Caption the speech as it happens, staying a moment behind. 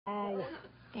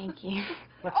Thank you.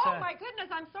 Oh, my goodness,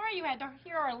 I'm sorry you had to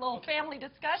hear our little family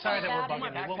discussion Sorry that we're about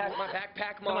bugging it. you. My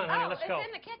backpack, Come Mom. on, honey, Oh, let's it's go.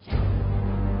 in the kitchen.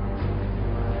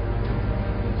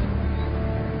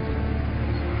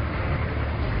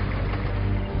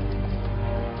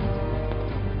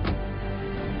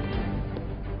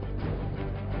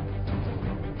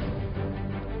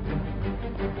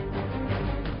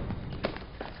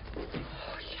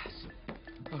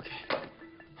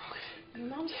 Your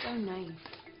mom's so nice.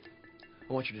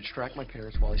 I want you to distract my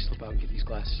parents while I slip out and get these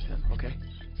glasses, okay?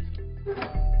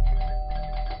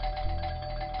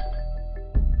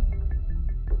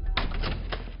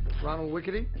 Ronald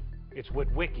Wickety? It's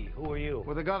Witwicky. Who are you?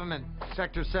 With the government,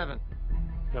 Sector 7.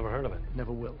 Never heard of it.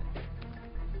 Never will.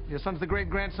 Your son's the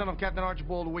great-grandson of Captain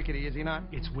Archibald Wickety, is he not?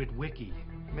 It's Witwicky.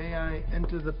 May I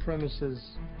enter the premises,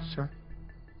 sir?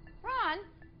 Ron,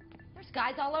 there's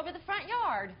guys all over the front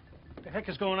yard. What the heck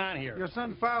is going on here? Your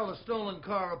son filed a stolen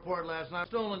car report last night.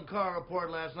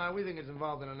 We think it's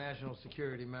involved in a national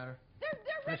security matter.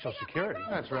 They're National ripping up security? my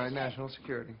road That's right, budget. national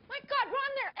security. My God,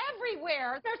 Ron, they're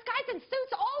everywhere. There's guys in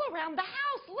suits all around the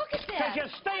house. Look at this. Could you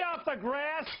stay off the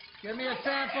grass? Give me a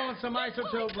sample and some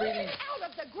isotope Pulling readings. it out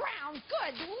of the ground.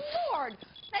 Good Lord.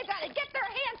 They've got to get their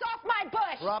hands off my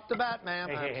bush. Drop the bat, ma'am.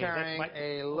 Hey, I'm hey, carrying that's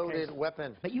a loaded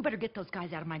weapon. But you better get those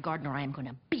guys out of my garden or I am going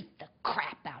to beat the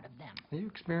crap out of them. Have you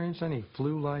experienced any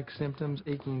flu-like symptoms,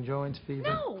 aching joints, fever?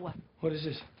 No. What is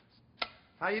this?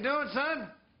 How you doing, son?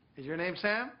 Is your name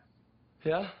Sam?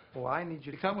 Yeah? Well, I need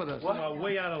you to come with us.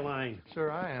 Way out of line.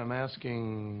 Sir, I am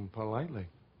asking politely.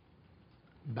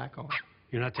 Back on.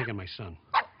 You're not taking my son.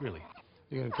 Really.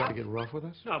 You're going to try to get rough with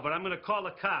us? No, but I'm going to call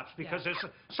the cops because there's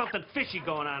something fishy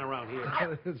going on around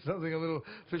here. There's something a little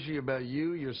fishy about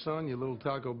you, your son, your little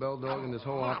Taco Bell dog, and this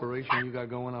whole operation you got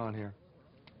going on here.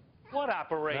 What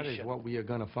operation? That is what we are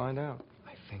going to find out.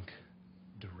 I think